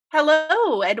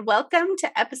Hello, and welcome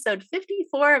to episode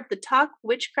 54 of the Talk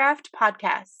Witchcraft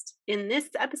podcast. In this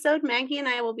episode, Maggie and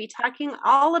I will be talking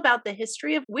all about the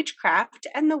history of witchcraft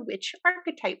and the witch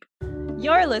archetype.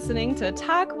 You're listening to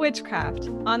Talk Witchcraft.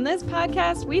 On this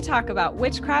podcast, we talk about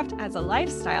witchcraft as a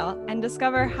lifestyle and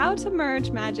discover how to merge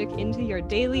magic into your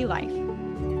daily life.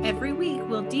 Every week,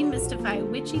 we'll demystify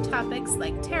witchy topics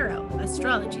like tarot,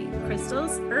 astrology,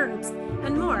 crystals, herbs,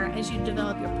 and more as you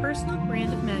develop your personal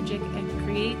brand of magic and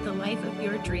create the life of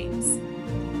your dreams.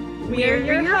 We're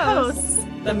your hosts,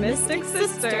 the Mystic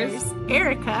Sisters,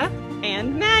 Erica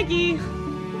and Maggie.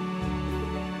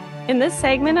 In this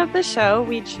segment of the show,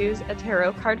 we choose a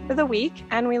tarot card for the week,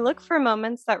 and we look for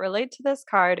moments that relate to this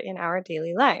card in our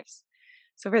daily lives.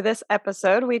 So for this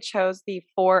episode, we chose the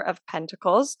Four of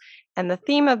Pentacles, and the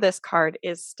theme of this card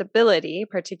is stability,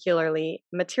 particularly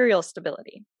material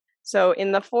stability. So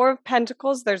in the Four of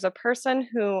Pentacles, there's a person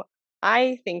who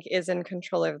I think is in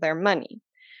control of their money.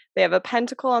 They have a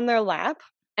pentacle on their lap,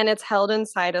 and it's held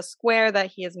inside a square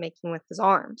that he is making with his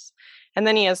arms. And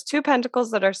then he has two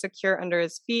pentacles that are secure under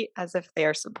his feet as if they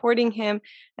are supporting him,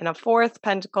 and a fourth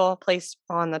pentacle placed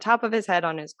on the top of his head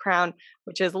on his crown,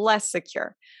 which is less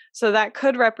secure. So that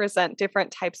could represent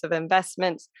different types of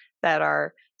investments that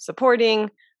are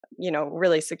supporting,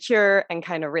 really secure and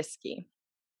kind of risky.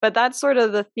 But that's sort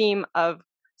of the theme of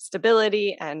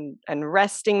stability and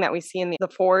resting that we see in the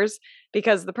fours,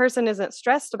 because the person isn't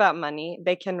stressed about money,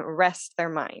 they can rest their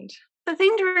mind. The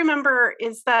thing to remember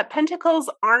is that pentacles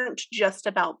aren't just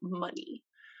about money.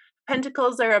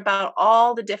 Pentacles are about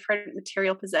all the different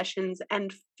material possessions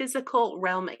and physical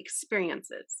realm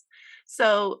experiences.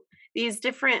 So these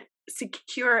different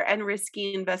secure and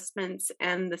risky investments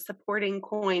and the supporting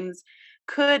coins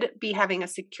could be having a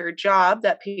secure job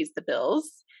that pays the bills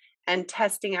and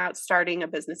testing out starting a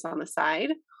business on the side.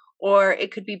 Or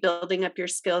it could be building up your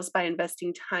skills by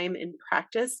investing time in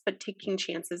practice, but taking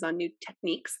chances on new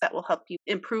techniques that will help you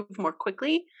improve more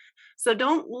quickly. So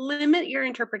don't limit your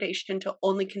interpretation to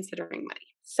only considering money.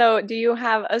 So do you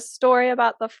have a story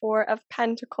about the Four of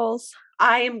Pentacles?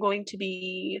 I am going to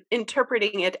be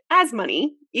interpreting it as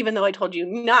money, even though I told you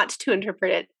not to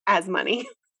interpret it as money.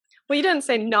 Well, you didn't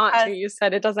say not to. You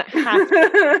said it doesn't have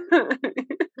to.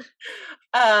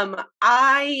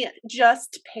 I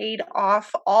just paid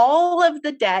off all of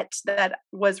the debt that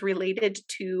was related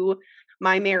to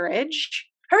my marriage.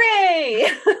 Hooray!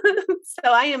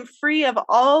 So I am free of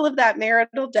all of that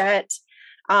marital debt.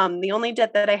 The only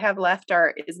debt that I have left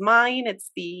is mine.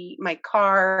 It's my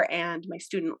car and my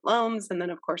student loans, and then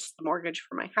of course the mortgage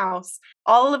for my house.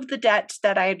 All of the debt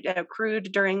that I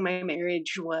accrued during my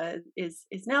marriage is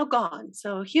now gone.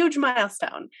 So huge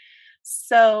milestone.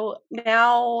 So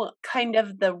now kind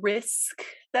of the risk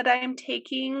that I'm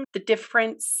taking, the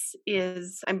difference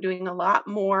is I'm doing a lot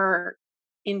more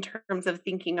in terms of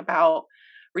thinking about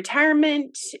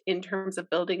retirement, in terms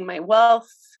of building my wealth,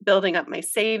 building up my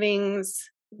savings,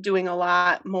 doing a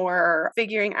lot more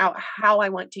figuring out how I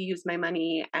want to use my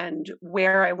money and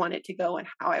where I want it to go and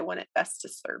how I want it best to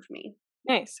serve me.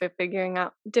 Nice. So figuring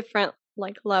out different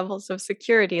levels of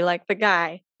security, like the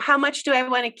guy. How much do I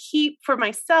want to keep for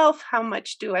myself? How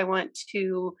much do I want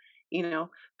to,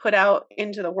 put out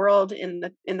into the world in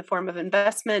the form of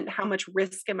investment? How much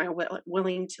risk am I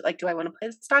willing to, do I want to play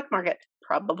the stock market?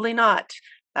 Probably not.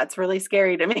 That's really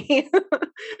scary to me.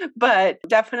 But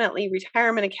definitely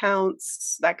retirement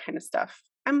accounts, that kind of stuff.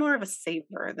 I'm more of a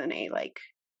saver than a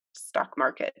stock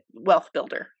market wealth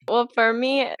builder. Well, for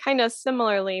me, kind of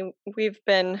similarly, we've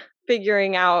been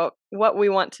figuring out what we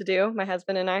want to do, my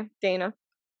husband and I, Dana.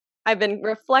 I've been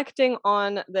reflecting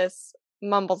on this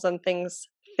mumbles and things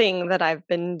thing that I've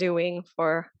been doing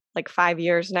for 5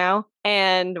 years now.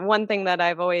 And one thing that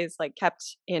I've always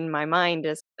kept in my mind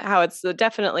is how it's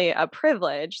definitely a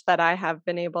privilege that I have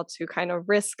been able to kind of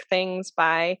risk things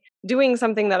by doing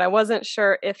something that I wasn't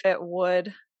sure if it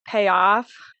would pay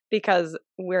off, because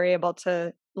we're able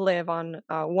to live on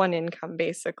one income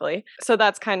basically. So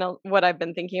that's kind of what I've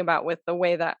been thinking about with the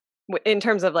way that in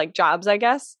terms of jobs, I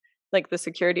guess, the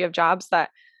security of jobs, that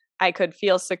I could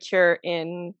feel secure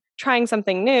in trying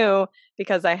something new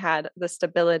because I had the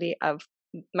stability of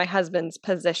my husband's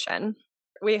position.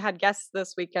 We had guests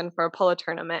this weekend for a polo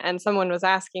tournament, and someone was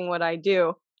asking what I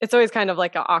do. It's always kind of an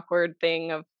awkward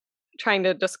thing of trying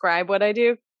to describe what I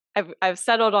do. I've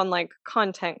settled on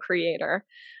content creator,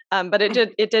 but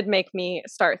it did make me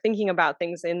start thinking about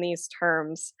things in these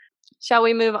terms. Shall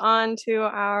we move on to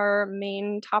our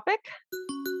main topic?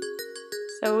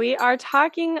 So we are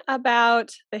talking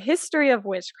about the history of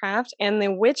witchcraft and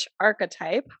the witch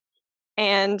archetype.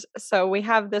 And so we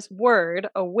have this word,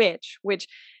 a witch, which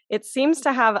it seems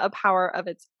to have a power of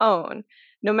its own.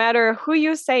 no matter who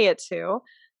you say it to,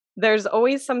 there's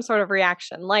always some sort of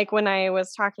reaction. Like when I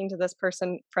was talking to this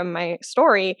person from my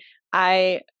story,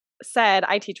 I said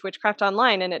I teach witchcraft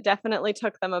online, and it definitely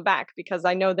took them aback because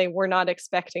I know they were not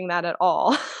expecting that at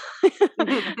all.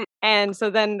 And so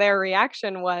then their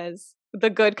reaction was the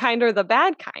good kind or the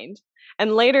bad kind.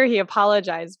 And later he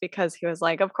apologized because he was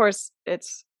like, of course,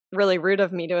 it's really rude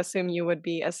of me to assume you would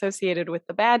be associated with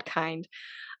the bad kind.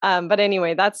 But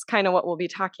anyway, that's kind of what we'll be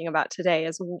talking about today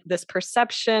is this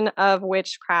perception of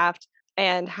witchcraft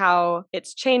and how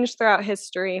it's changed throughout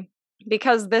history,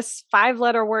 because this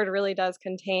 5-letter word really does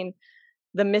contain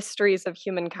the mysteries of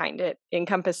humankind. It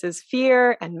encompasses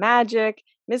fear and magic,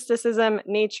 mysticism,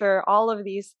 nature, all of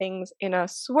these things in a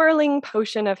swirling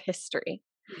potion of history.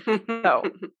 So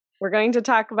we're going to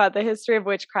talk about the history of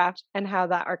witchcraft and how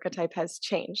that archetype has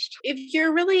changed. If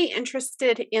you're really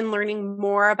interested in learning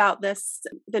more about this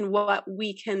than what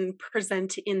we can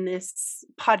present in this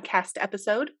podcast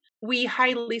episode, we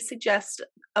highly suggest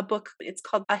a book. It's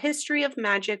called A History of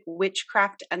Magic,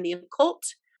 Witchcraft, and the Occult,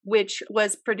 which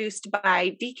was produced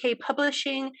by DK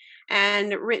Publishing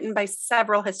and written by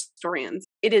several historians.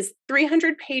 It is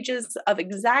 300 pages of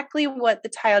exactly what the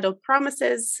title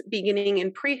promises, beginning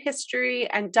in prehistory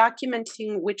and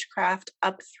documenting witchcraft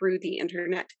up through the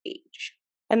internet age.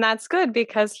 And that's good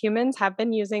because humans have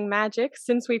been using magic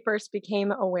since we first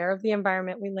became aware of the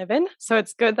environment we live in. So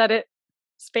it's good that it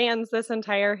spans this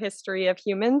entire history of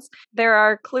humans. There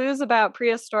are clues about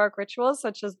prehistoric rituals,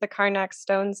 such as the Karnak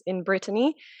stones in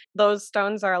Brittany. Those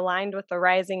stones are aligned with the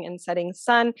rising and setting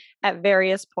sun at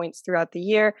various points throughout the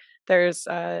year. There's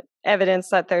evidence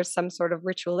that there's some sort of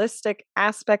ritualistic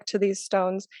aspect to these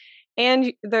stones.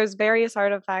 And there's various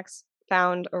artifacts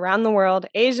found around the world,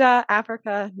 Asia,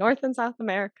 Africa, North and South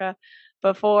America,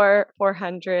 before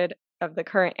 400 of the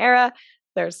current era.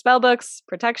 There's spell books,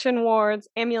 protection wards,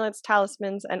 amulets,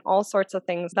 talismans, and all sorts of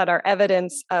things that are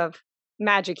evidence of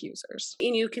magic users.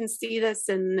 And you can see this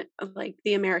in like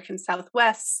the American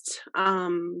Southwest.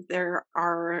 There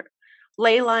are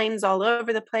ley lines all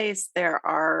over the place. There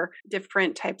are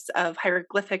different types of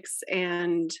hieroglyphics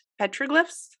and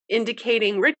petroglyphs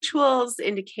indicating rituals,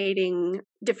 indicating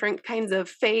different kinds of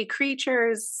fey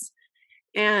creatures.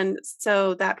 And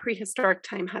so that prehistoric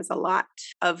time has a lot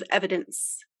of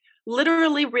evidence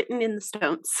literally written in the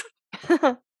stones.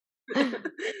 Good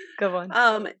one.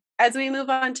 As we move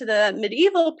on to the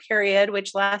medieval period,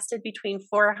 which lasted between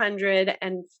 400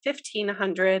 and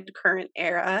 1500 current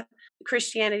era,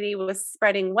 Christianity was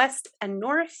spreading west and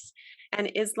north,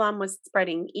 and Islam was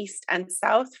spreading east and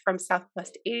south from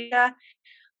Southwest Asia.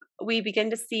 We begin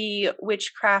to see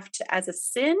witchcraft as a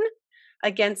sin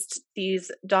against these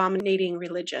dominating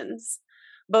religions.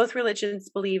 Both religions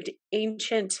believed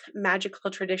ancient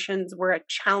magical traditions were a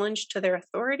challenge to their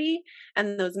authority,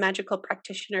 and those magical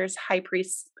practitioners, high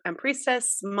priests and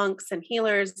priestess, monks and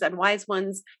healers and wise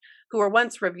ones who were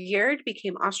once revered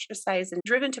became ostracized and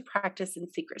driven to practice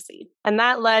in secrecy. And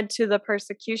that led to the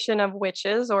persecution of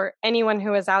witches or anyone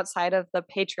who is outside of the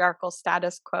patriarchal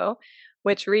status quo,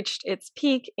 which reached its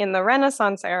peak in the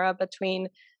Renaissance era between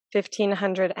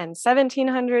 1500 and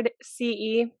 1700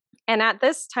 CE. And at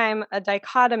this time, a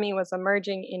dichotomy was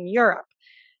emerging in Europe.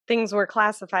 Things were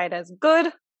classified as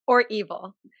good or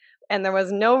evil, and there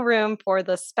was no room for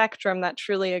the spectrum that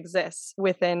truly exists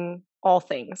within all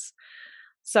things.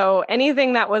 So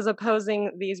anything that was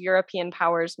opposing these European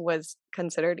powers was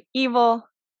considered evil.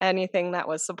 Anything that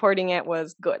was supporting it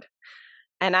was good.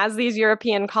 And as these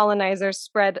European colonizers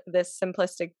spread this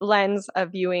simplistic lens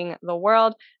of viewing the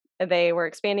world, they were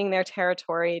expanding their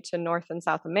territory to North and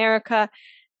South America.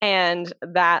 And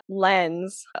that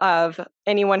lens of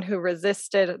anyone who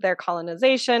resisted their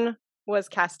colonization was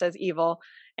cast as evil.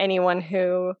 Anyone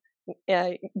who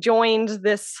joined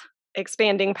this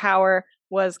expanding power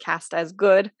was cast as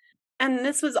good. And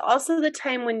this was also the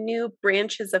time when new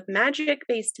branches of magic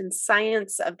based in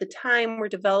science of the time were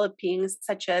developing,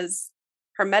 such as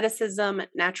Hermeticism,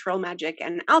 natural magic,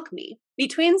 and alchemy.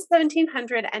 Between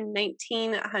 1700 and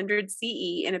 1900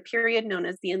 CE, in a period known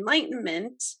as the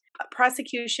Enlightenment,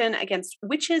 prosecution against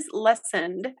witches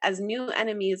lessened as new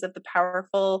enemies of the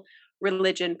powerful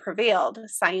religion prevailed,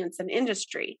 science and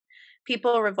industry.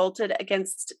 People revolted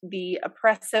against the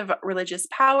oppressive religious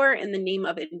power in the name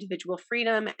of individual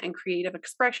freedom and creative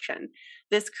expression.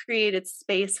 This created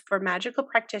space for magical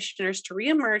practitioners to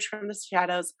reemerge from the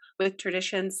shadows with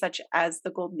traditions such as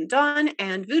the Golden Dawn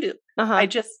and voodoo. I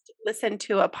just listened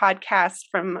to a podcast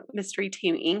from Mystery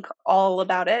Team Inc. all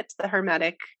about it, the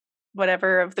Hermetic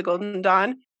whatever of the Golden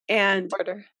Dawn and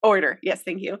Order. Yes,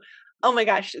 thank you. Oh my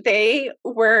gosh, they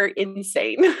were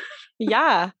insane.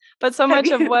 Yeah, but so much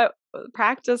of what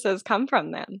practices come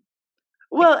from them.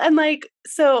 Well, and like,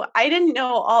 so I didn't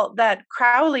know all that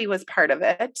Crowley was part of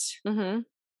it. Mm-hmm.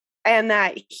 And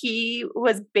that he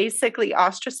was basically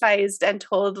ostracized and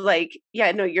told, like,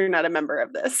 yeah, no, you're not a member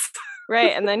of this.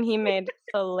 Right. And then he made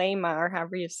Thelema, or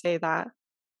however you say that.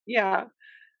 Yeah.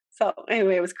 So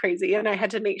anyway, it was crazy. And I had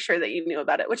to make sure that you knew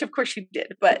about it, which of course you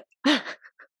did, but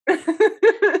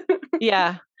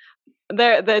Yeah.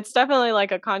 It's definitely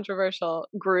like a controversial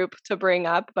group to bring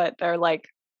up, but they're like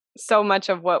so much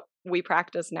of what we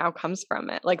practice now comes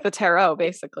from it. Like the tarot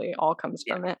basically all comes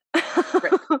from it.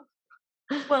 Right.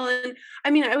 Well, and I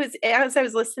mean, as I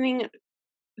was listening,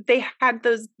 they had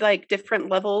those like different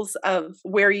levels of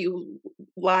where you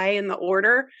lie in the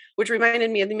order, which reminded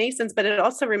me of the Masons, but it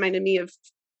also reminded me of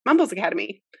Mumbles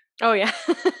Academy. Oh yeah.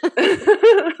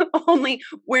 Only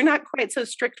we're not quite so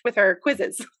strict with our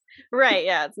quizzes. Right,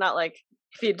 yeah, it's not like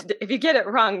if you get it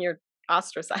wrong, you're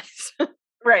ostracized.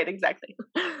 Right, exactly.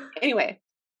 Anyway.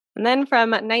 And then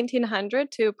from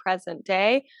 1900 to present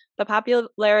day, the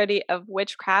popularity of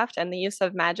witchcraft and the use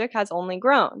of magic has only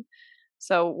grown.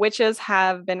 So, witches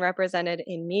have been represented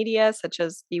in media such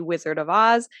as The Wizard of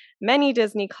Oz, many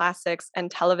Disney classics,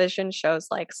 and television shows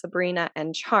like Sabrina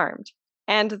and Charmed.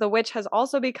 And the witch has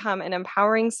also become an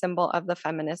empowering symbol of the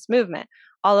feminist movement,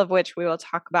 all of which we will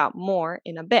talk about more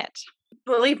in a bit.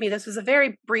 Believe me, this was a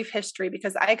very brief history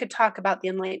because I could talk about the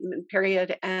Enlightenment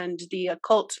period and the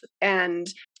occult and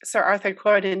Sir Arthur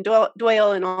Conan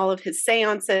Doyle and all of his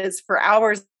seances for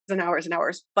hours and hours and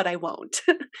hours, but I won't.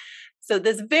 So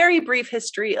this very brief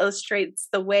history illustrates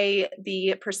the way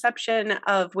the perception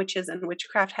of witches and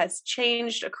witchcraft has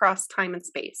changed across time and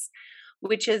space.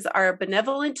 Witches are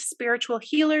benevolent spiritual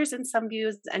healers in some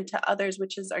views, and to others,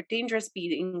 witches are dangerous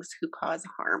beings who cause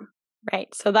harm.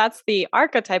 Right. So that's the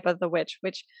archetype of the witch,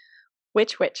 which.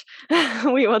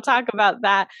 We will talk about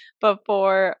that.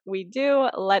 Before we do,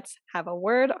 let's have a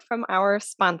word from our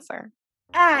sponsor.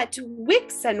 At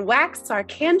Wicks and Wax, our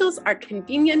candles are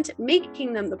convenient,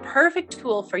 making them the perfect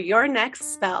tool for your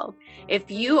next spell. If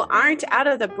you aren't out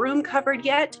of the broom cupboard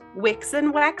yet, Wicks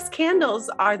and Wax candles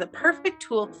are the perfect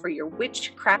tool for your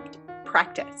witchcraft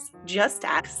practice. Just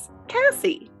ask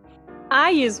Cassie.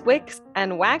 I use wicks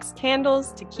and wax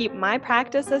candles to keep my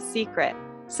practice a secret.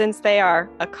 Since they are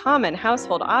a common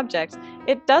household object,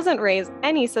 it doesn't raise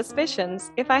any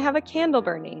suspicions if I have a candle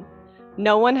burning.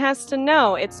 No one has to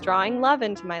know it's drawing love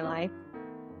into my life.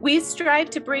 We strive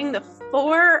to bring the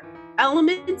 4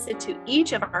 elements into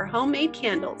each of our homemade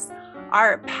candles.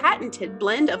 Our patented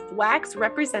blend of wax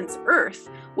represents earth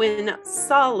when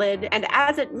solid, and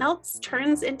as it melts,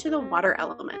 turns into the water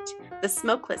element. The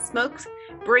smokeless smoke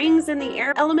brings in the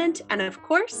air element, and of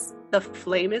course, the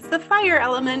flame is the fire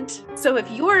element. So if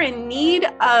you're in need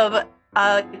of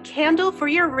a candle for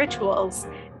your rituals,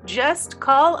 just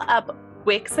call up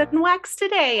Wicks and Wax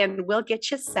today and we'll get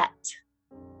you set.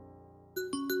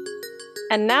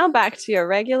 And now back to your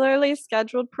regularly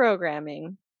scheduled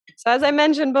programming. So as I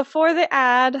mentioned before the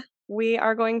ad, we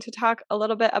are going to talk a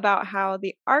little bit about how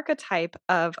the archetype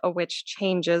of a witch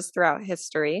changes throughout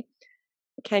history.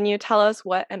 Can you tell us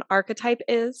what an archetype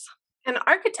is? An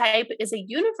archetype is a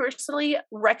universally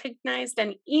recognized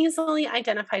and easily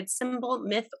identified symbol,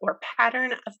 myth, or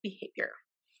pattern of behavior.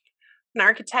 An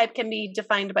archetype can be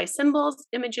defined by symbols,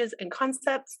 images, and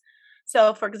concepts.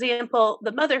 So, for example,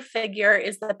 the mother figure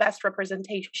is the best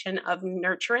representation of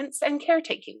nurturance and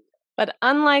caretaking. But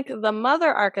unlike the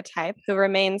mother archetype, who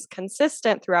remains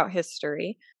consistent throughout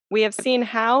history, we have seen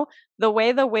how the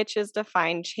way the witch is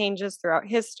defined changes throughout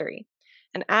history.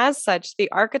 And as such, the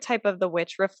archetype of the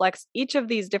witch reflects each of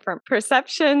these different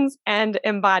perceptions and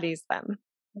embodies them.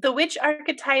 The witch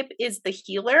archetype is the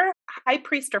healer, high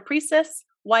priest or priestess,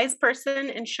 wise person,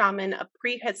 and shaman of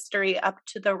prehistory up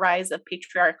to the rise of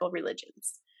patriarchal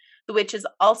religions. The witch is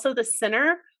also the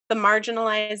sinner, the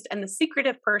marginalized, and the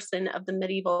secretive person of the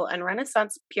medieval and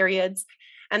Renaissance periods.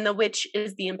 And the witch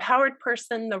is the empowered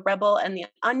person, the rebel, and the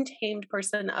untamed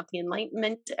person of the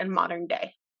Enlightenment and modern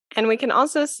day. And we can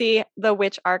also see the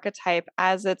witch archetype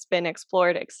as it's been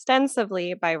explored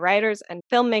extensively by writers and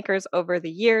filmmakers over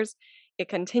the years. It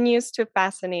continues to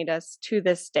fascinate us to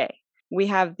this day. We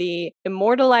have the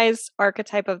immortalized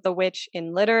archetype of the witch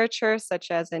in literature, such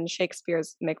as in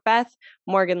Shakespeare's Macbeth,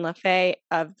 Morgan Le Fay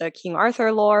of the King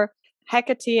Arthur lore,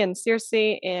 Hecate and Circe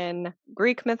in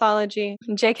Greek mythology,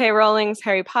 J.K. Rowling's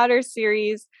Harry Potter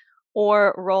series,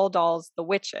 or Roald Dahl's The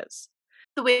Witches.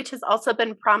 The witch has also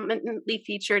been prominently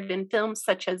featured in films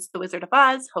such as The Wizard of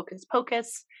Oz, Hocus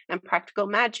Pocus, and Practical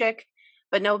Magic.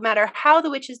 But no matter how the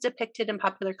witch is depicted in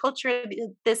popular culture,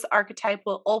 this archetype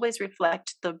will always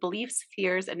reflect the beliefs,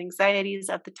 fears, and anxieties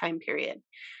of the time period.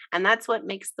 And that's what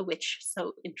makes the witch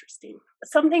so interesting.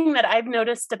 Something that I've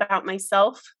noticed about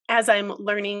myself as I'm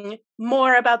learning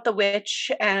more about the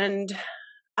witch and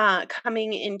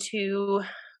coming into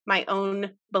my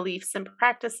own beliefs and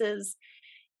practices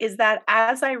is that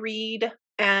as I read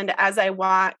and as I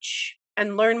watch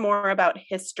and learn more about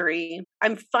history,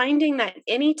 I'm finding that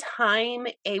anytime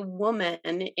a woman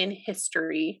in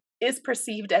history is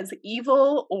perceived as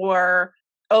evil or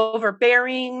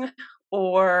overbearing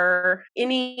or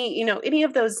any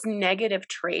of those negative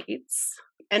traits,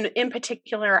 and in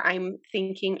particular, I'm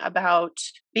thinking about,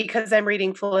 because I'm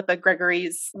reading Philippa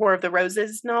Gregory's War of the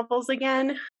Roses novels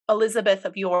again, Elizabeth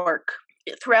of York.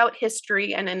 Throughout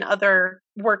history and in other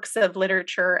works of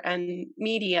literature and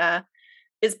media,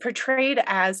 is portrayed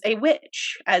as a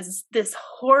witch, as this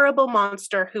horrible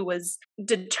monster who was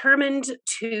determined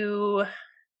to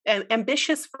and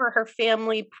ambitious for her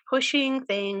family, pushing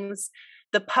things,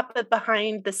 the puppet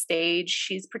behind the stage.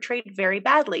 She's portrayed very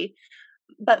badly.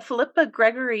 But Philippa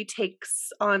Gregory takes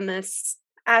on this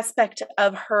aspect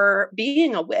of her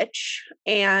being a witch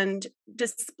and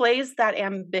displays that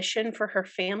ambition for her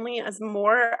family as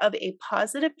more of a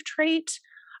positive trait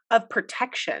of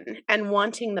protection and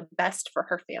wanting the best for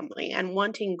her family and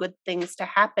wanting good things to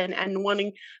happen and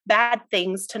wanting bad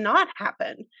things to not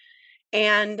happen.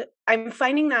 And I'm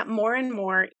finding that more and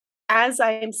more as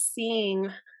I'm seeing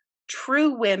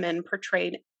true women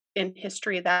portrayed in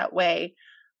history that way,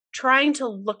 trying to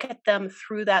look at them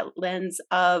through that lens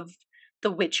of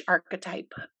the witch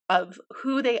archetype, of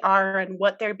who they are and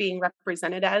what they're being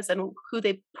represented as and who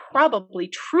they probably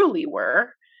truly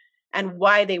were and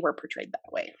why they were portrayed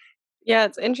that way. Yeah,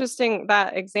 it's interesting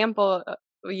that example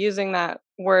using that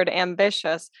word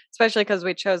ambitious, especially because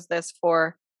we chose this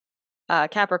for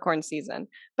Capricorn season.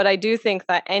 But I do think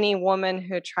that any woman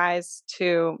who tries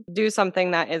to do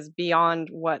something that is beyond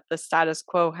what the status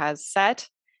quo has set,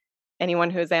 anyone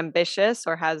who's ambitious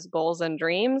or has goals and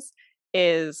dreams,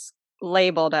 is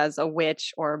labeled as a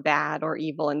witch or bad or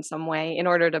evil in some way in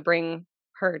order to bring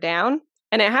her down.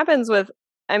 And it happens with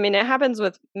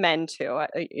men too.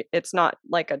 It's not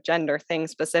like a gender thing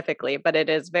specifically, but it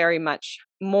is very much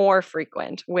more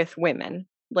frequent with women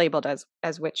labeled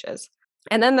as witches.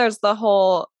 And then there's the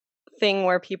whole thing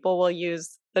where people will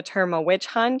use the term a witch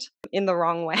hunt in the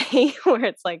wrong way, where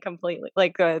it's like completely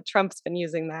like Trump's been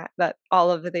using that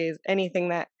all of these, anything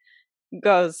that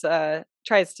goes,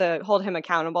 tries to hold him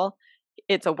accountable,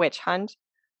 it's a witch hunt.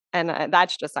 And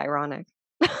that's just ironic.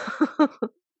 I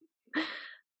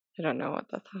don't know what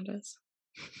the thought is.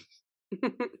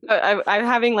 I'm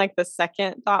having like the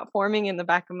second thought forming in the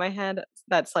back of my head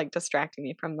that's like distracting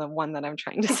me from the one that I'm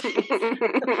trying to say.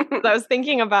 I was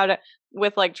thinking about it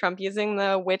with like Trump using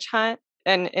the witch hunt,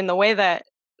 and in the way that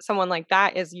someone like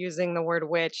that is using the word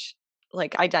witch,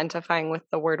 like identifying with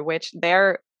the word witch,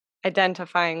 they're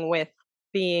identifying with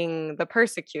being the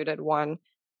persecuted one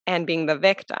and being the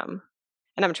victim.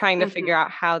 And I'm trying to figure out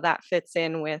how that fits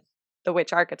in with the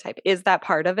witch archetype. Is that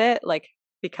part of it? Like,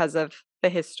 because of the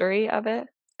history of it?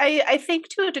 I think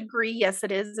to a degree, yes,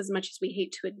 it is, as much as we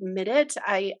hate to admit it.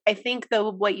 I think,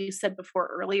 though, what you said before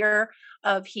earlier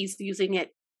of he's using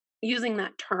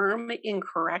that term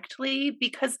incorrectly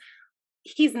because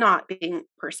he's not being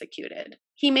persecuted.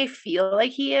 He may feel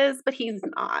like he is, but he's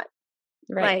not.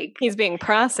 Right. Like he's being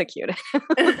prosecuted.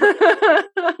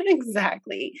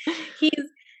 Exactly.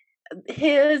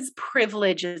 His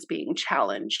privilege is being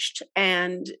challenged,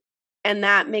 and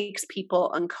that makes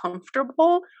people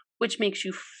uncomfortable, which makes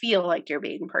you feel like you're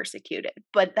being persecuted,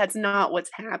 but that's not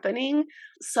what's happening.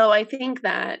 So I think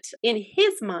that in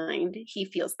his mind, he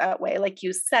feels that way. Like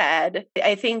you said,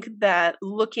 I think that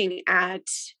looking at,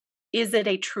 is it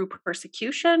a true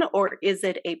persecution or is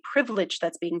it a privilege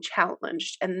that's being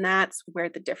challenged? And that's where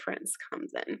the difference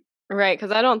comes in. Right.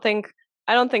 Because I don't think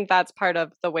that's part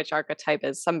of the witch archetype,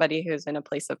 is somebody who's in a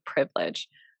place of privilege.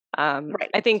 Right.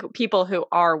 I think people who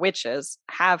are witches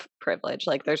have privilege.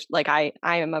 Like there's like I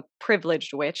am a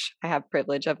privileged witch. I have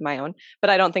privilege of my own, but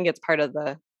I don't think it's part of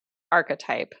the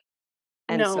archetype.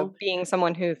 And so being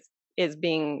someone who is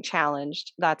being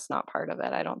challenged, that's not part of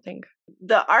it, I don't think.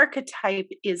 The archetype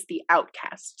is the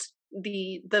outcast,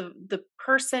 the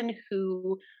person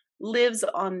who lives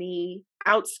on the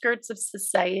outskirts of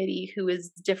society, who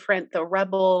is different, the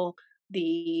rebel,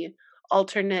 the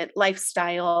alternate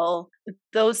lifestyle.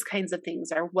 Those kinds of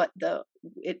things are what the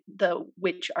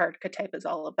witch archetype is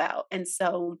all about. And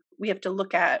so we have to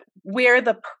look at where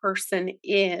the person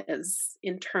is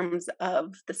in terms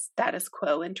of the status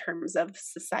quo, in terms of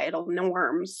societal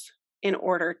norms. in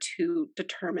order to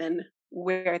determine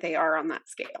where they are on that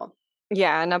scale.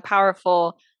 Yeah, and a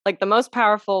powerful, like the most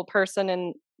powerful person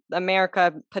in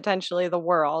America, potentially the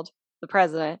world, the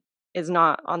president, is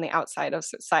not on the outside of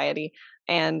society.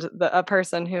 And a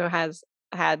person who has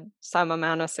had some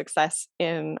amount of success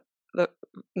in the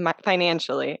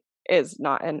financially is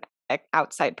not an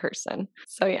outside person.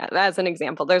 So yeah, that's an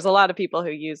example. There's a lot of people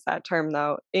who use that term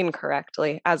though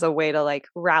incorrectly as a way to like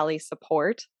rally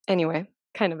support. Anyway,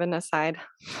 kind of an aside.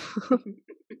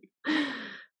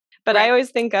 But I always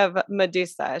think of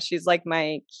Medusa. She's like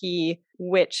my key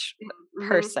witch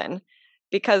person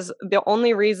because the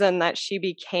only reason that she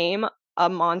became a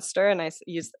monster, and I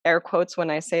use air quotes when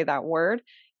I say that word,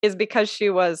 is because she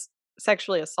was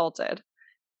sexually assaulted.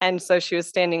 And so she was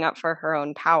standing up for her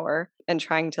own power and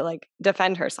trying to like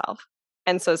defend herself.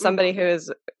 And so somebody who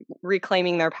is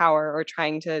reclaiming their power or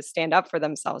trying to stand up for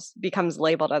themselves becomes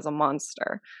labeled as a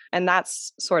monster. And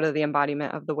that's sort of the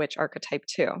embodiment of the witch archetype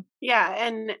too. Yeah,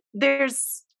 and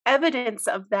there's evidence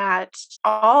of that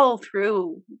all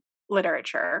through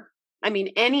literature. I mean,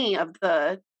 any of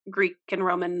the Greek and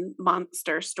Roman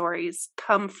monster stories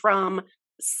come from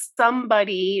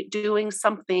somebody doing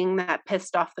something that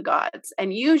pissed off the gods.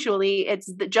 And usually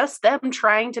it's just them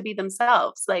trying to be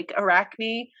themselves. Like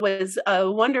Arachne was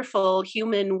a wonderful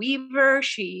human weaver.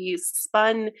 She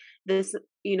spun this,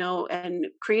 and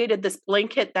created this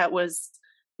blanket that was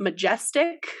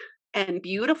majestic and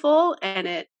beautiful. And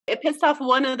it pissed off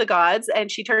one of the gods and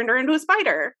she turned her into a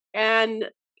spider. And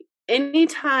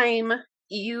anytime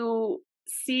you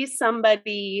see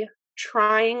somebody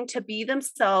trying to be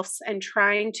themselves and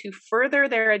trying to further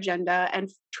their agenda and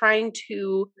trying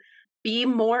to be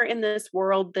more in this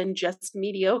world than just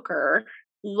mediocre,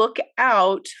 look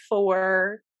out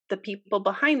for the people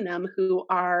behind them who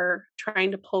are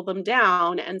trying to pull them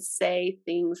down and say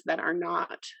things that are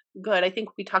not good. I think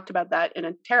we talked about that in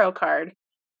a tarot card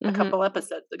a couple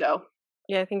episodes ago.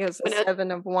 Yeah, I think it was the Seven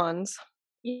of Wands.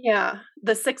 Yeah,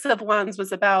 the Six of Wands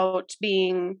was about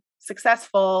being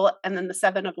successful, and then the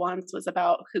Seven of Wands was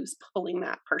about who's pulling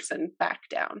that person back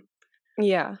down.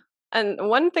 Yeah. And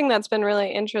one thing that's been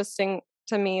really interesting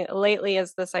to me lately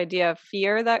is this idea of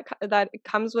fear that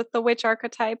comes with the witch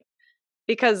archetype,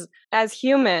 because as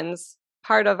humans,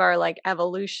 part of our like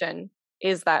evolution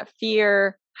is that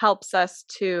fear helps us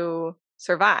to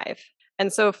survive.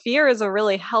 And so fear is a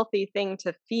really healthy thing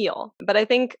to feel. But I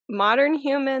think modern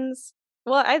humans,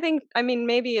 well, I mean,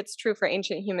 maybe it's true for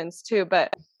ancient humans too,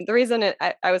 but the reason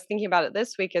I was thinking about it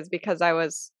this week is because I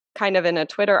was kind of in a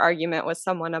Twitter argument with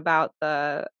someone about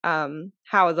the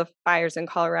how the fires in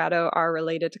Colorado are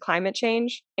related to climate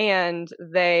change. And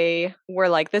they were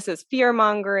like, this is fear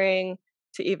mongering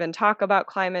to even talk about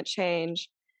climate change.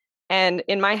 And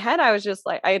in my head, I was just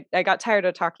like, I got tired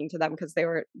of talking to them because they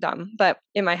were dumb. But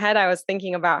in my head, I was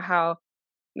thinking about how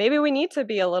maybe we need to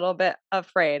be a little bit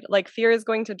afraid. Like fear is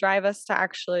going to drive us to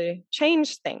actually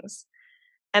change things.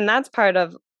 And that's part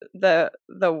of the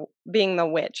being the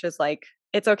witch is like,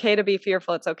 it's okay to be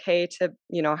fearful. It's okay to,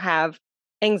 have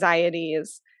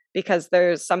anxieties because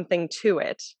there's something to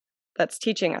it that's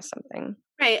teaching us something.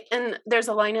 Right. And there's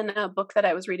a line in a book that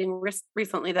I was reading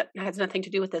recently that has nothing to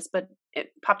do with this, but it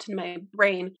popped in my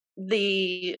brain.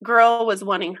 The girl was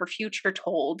wanting her future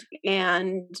told,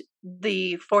 and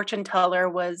the fortune teller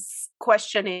was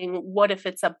questioning, what if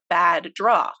it's a bad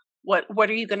draw? What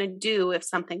are you going to do if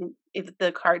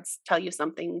the cards tell you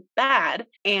something bad?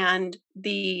 And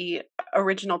the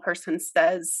original person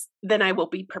says, then I will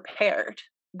be prepared.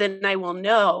 Then I will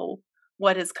know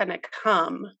what is going to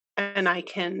come and I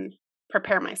can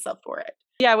prepare myself for it.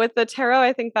 Yeah, with the tarot,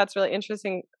 I think that's really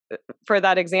interesting for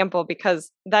that example,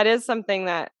 because that is something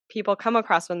that people come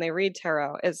across when they read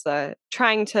tarot is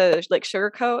trying to like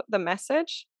sugarcoat the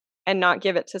message and not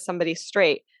give it to somebody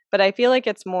straight. But I feel like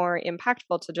it's more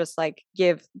impactful to just like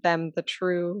give them the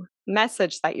true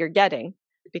message that you're getting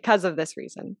because of this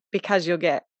reason, because you'll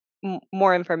get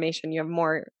more information. You have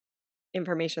more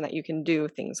information that you can do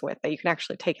things with, that you can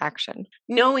actually take action.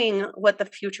 Knowing what the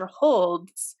future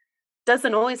holds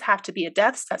doesn't always have to be a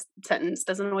death sentence,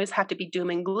 doesn't always have to be doom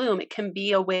and gloom. It can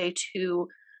be a way to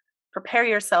prepare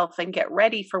yourself and get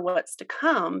ready for what's to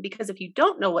come. Because if you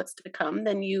don't know what's to come,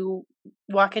 then you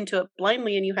walk into it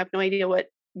blindly and you have no idea what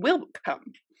will come.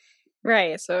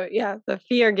 Right. So yeah, the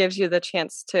fear gives you the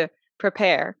chance to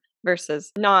prepare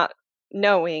versus not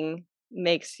knowing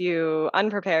makes you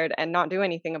unprepared and not do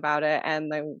anything about it.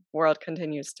 And the world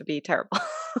continues to be terrible.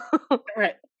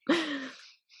 Right.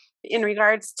 In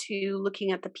regards to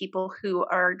looking at the people who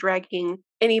are dragging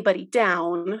anybody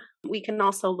down, we can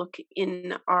also look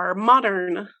in our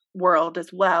modern world as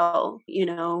well,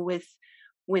 with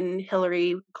when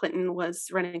Hillary Clinton was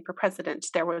running for president.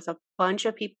 There was a bunch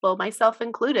of people, myself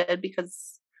included,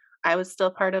 because I was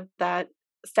still part of that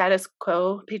status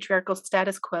quo, patriarchal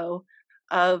status quo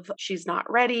of she's not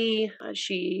ready,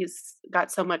 she's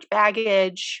got so much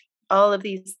baggage, all of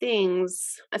these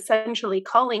things, essentially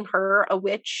calling her a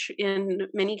witch in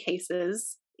many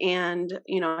cases. And,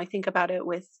 I think about it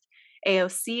with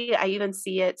AOC. I even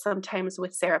see it sometimes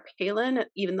with Sarah Palin,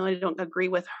 even though I don't agree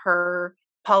with her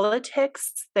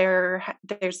politics.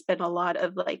 There's been a lot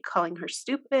of like calling her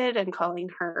stupid and calling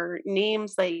her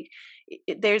names. Like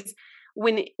there's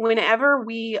whenever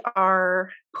we are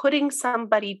putting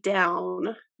somebody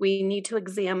down, we need to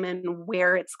examine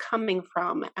where it's coming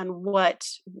from and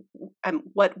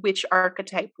which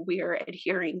archetype we're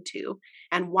adhering to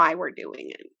and why we're doing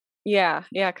it. Yeah,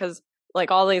 because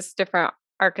like all these different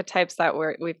archetypes that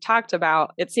we've talked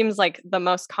about, it seems like the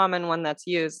most common one that's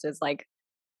used is like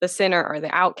the sinner or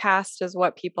the outcast is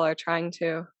what people are trying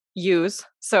to use.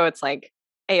 So it's like,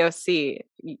 AOC,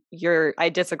 I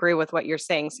disagree with what you're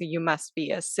saying, so you must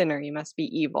be a sinner, you must be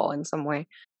evil in some way.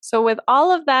 So with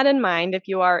all of that in mind, if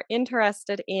you are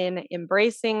interested in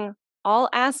embracing all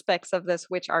aspects of this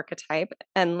witch archetype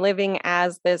and living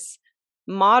as this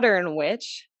modern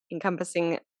witch,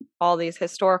 encompassing all these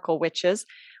historical witches,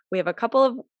 we have a couple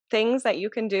of things that you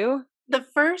can do. The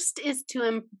first is to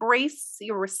embrace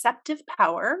your receptive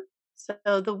power.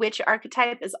 So the witch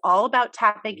archetype is all about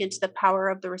tapping into the power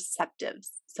of the receptives.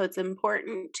 So it's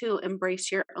important to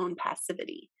embrace your own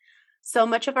passivity. So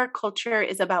much of our culture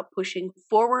is about pushing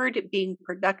forward, being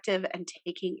productive, and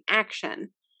taking action.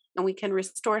 And we can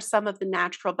restore some of the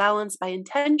natural balance by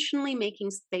intentionally making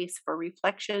space for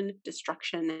reflection,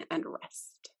 destruction, and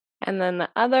rest. And then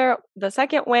the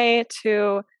second way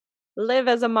to live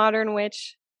as a modern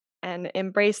witch and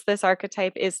embrace this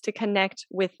archetype is to connect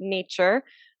with nature,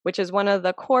 which is one of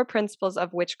the core principles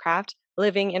of witchcraft,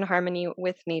 living in harmony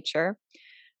with nature,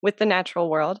 with the natural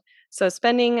world. So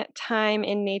spending time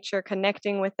in nature,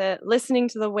 connecting with it, listening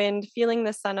to the wind, feeling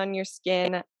the sun on your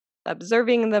skin,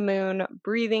 observing the moon,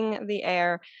 breathing the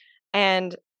air,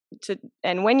 and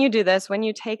when you do this, when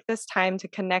you take this time to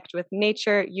connect with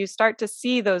nature, you start to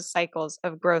see those cycles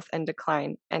of growth and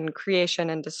decline and creation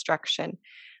and destruction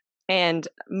and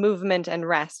movement and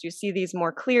rest. You see these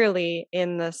more clearly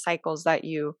in the cycles that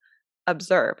you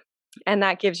observe. And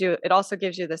it also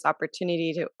gives you this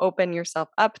opportunity to open yourself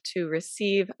up to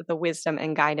receive the wisdom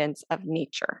and guidance of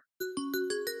nature.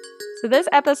 So this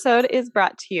episode is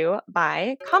brought to you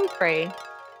by Comfrey.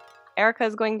 Erica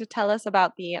is going to tell us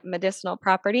about the medicinal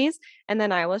properties, and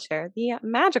then I will share the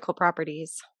magical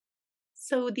properties.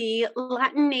 So the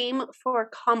Latin name for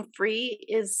comfrey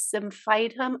is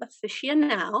Symphytum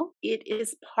officinale. It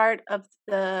is part of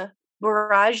the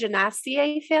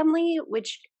Boraginaceae family,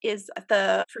 which is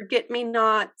the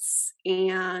forget-me-nots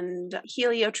and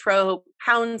heliotrope,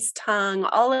 hound's tongue,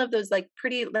 all of those like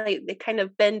pretty, like they kind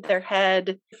of bend their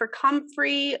head. For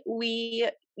comfrey, we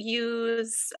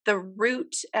use the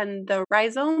root and the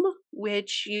rhizome,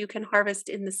 which you can harvest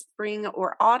in the spring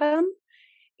or autumn.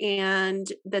 And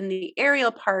then the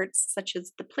aerial parts, such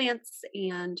as the plants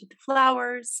and the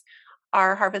flowers,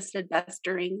 are harvested best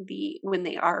when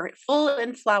they are full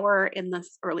in flower in the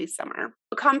early summer.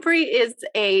 Comfrey is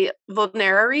a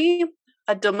vulnerary,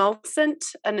 a demulcent,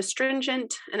 an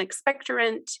astringent, an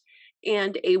expectorant,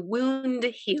 and a wound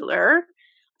healer.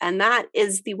 And that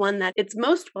is the one that it's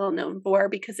most well known for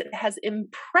because it has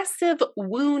impressive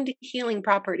wound healing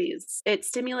properties. It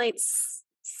stimulates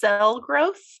cell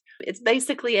growth. It's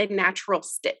basically a natural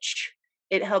stitch.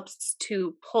 It helps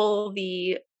to pull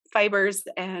the fibers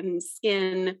and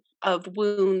skin of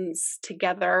wounds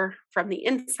together from the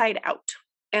inside out.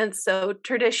 And so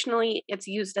traditionally it's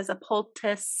used as a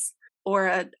poultice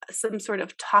or some sort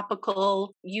of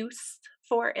topical use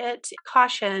for it.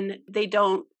 Caution, they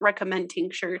don't recommend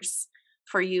tinctures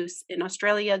for use in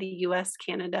Australia, the US,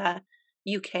 Canada,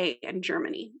 UK, and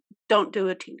Germany. Don't do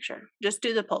a tincture. Just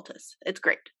do the poultice. It's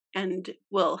great and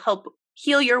will help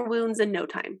heal your wounds in no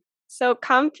time. So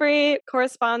comfrey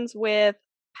corresponds with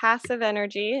passive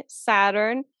energy,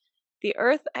 Saturn, the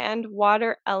earth and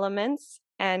water elements,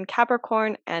 and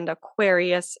Capricorn and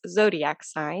Aquarius zodiac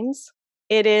signs.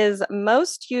 It is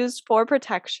most used for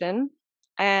protection,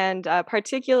 and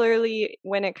particularly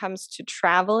when it comes to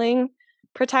traveling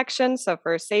protection, so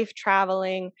for safe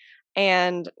traveling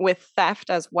and with theft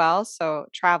as well, so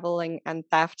traveling and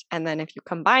theft, and then if you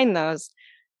combine those,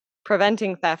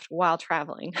 preventing theft while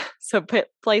traveling. So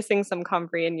placing some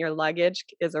comfrey in your luggage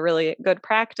is a really good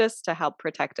practice to help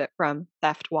protect it from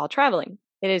theft while traveling.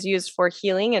 It is used for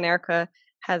healing, and Erica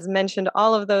has mentioned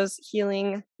all of those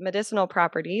healing medicinal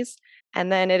properties. And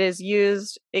then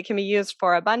it can be used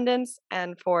for abundance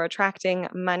and for attracting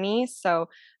money. So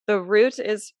the root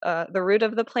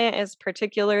of the plant is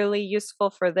particularly useful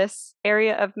for this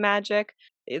area of magic.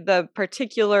 The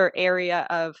particular area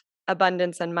of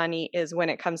abundance and money is when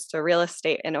it comes to real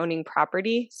estate and owning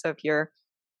property. So if you're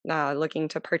looking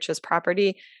to purchase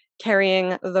property,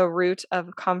 carrying the root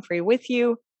of comfrey with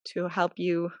you to help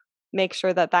you make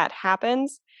sure that that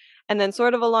happens. And then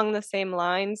sort of along the same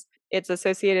lines, it's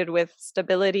associated with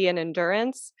stability and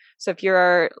endurance. So if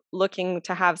you're looking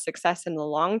to have success in the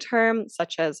long term,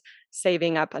 such as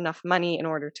saving up enough money in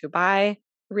order to buy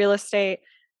real estate,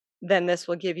 then this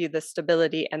will give you the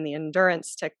stability and the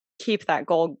endurance to keep that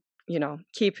goal,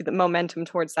 keep the momentum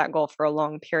towards that goal for a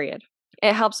long period.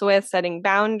 It helps with setting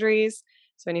boundaries.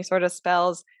 So any sort of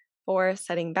spells for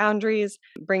setting boundaries,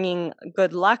 bringing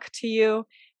good luck to you,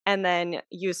 and then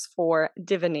use for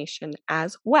divination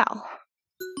as well.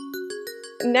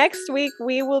 Next week,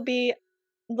 we will be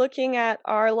looking at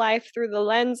our life through the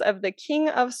lens of the King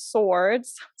of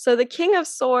Swords. So the King of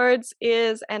Swords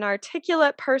is an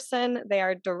articulate person. They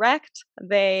are direct.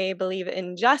 They believe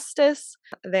in justice.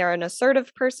 They're an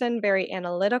assertive person, very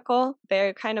analytical.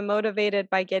 They're kind of motivated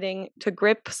by getting to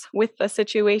grips with the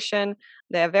situation.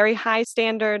 They have very high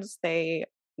standards. They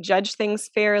judge things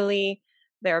fairly.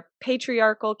 They're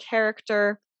patriarchal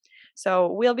character.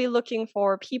 So we'll be looking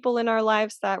for people in our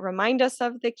lives that remind us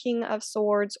of the King of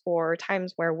Swords, or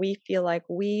times where we feel like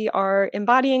we are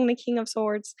embodying the King of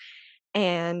Swords.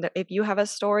 And if you have a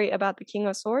story about the King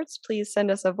of Swords, please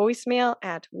send us a voicemail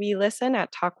at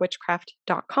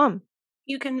welisten@talkwitchcraft.com.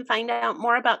 You can find out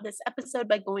more about this episode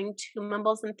by going to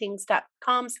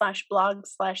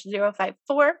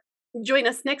mumblesandthings.com/blog/054. Join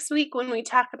us next week when we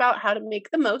talk about how to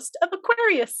make the most of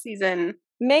Aquarius season.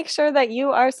 Make sure that you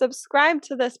are subscribed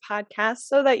to this podcast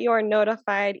so that you are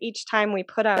notified each time we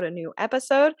put out a new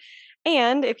episode.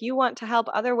 And if you want to help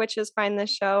other witches find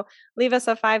this show, leave us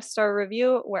a 5-star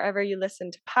review wherever you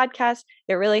listen to podcasts.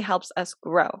 It really helps us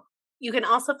grow. You can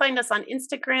also find us on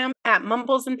Instagram at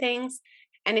Mumbles and Things.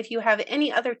 And if you have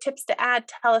any other tips to add,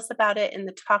 tell us about it in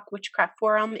the Talk Witchcraft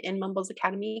Forum in Mumbles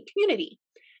Academy community.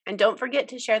 And don't forget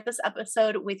to share this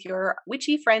episode with your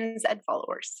witchy friends and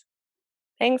followers.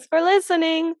 Thanks for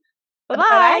listening. Bye-bye.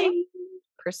 Bye.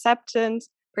 Perceptions.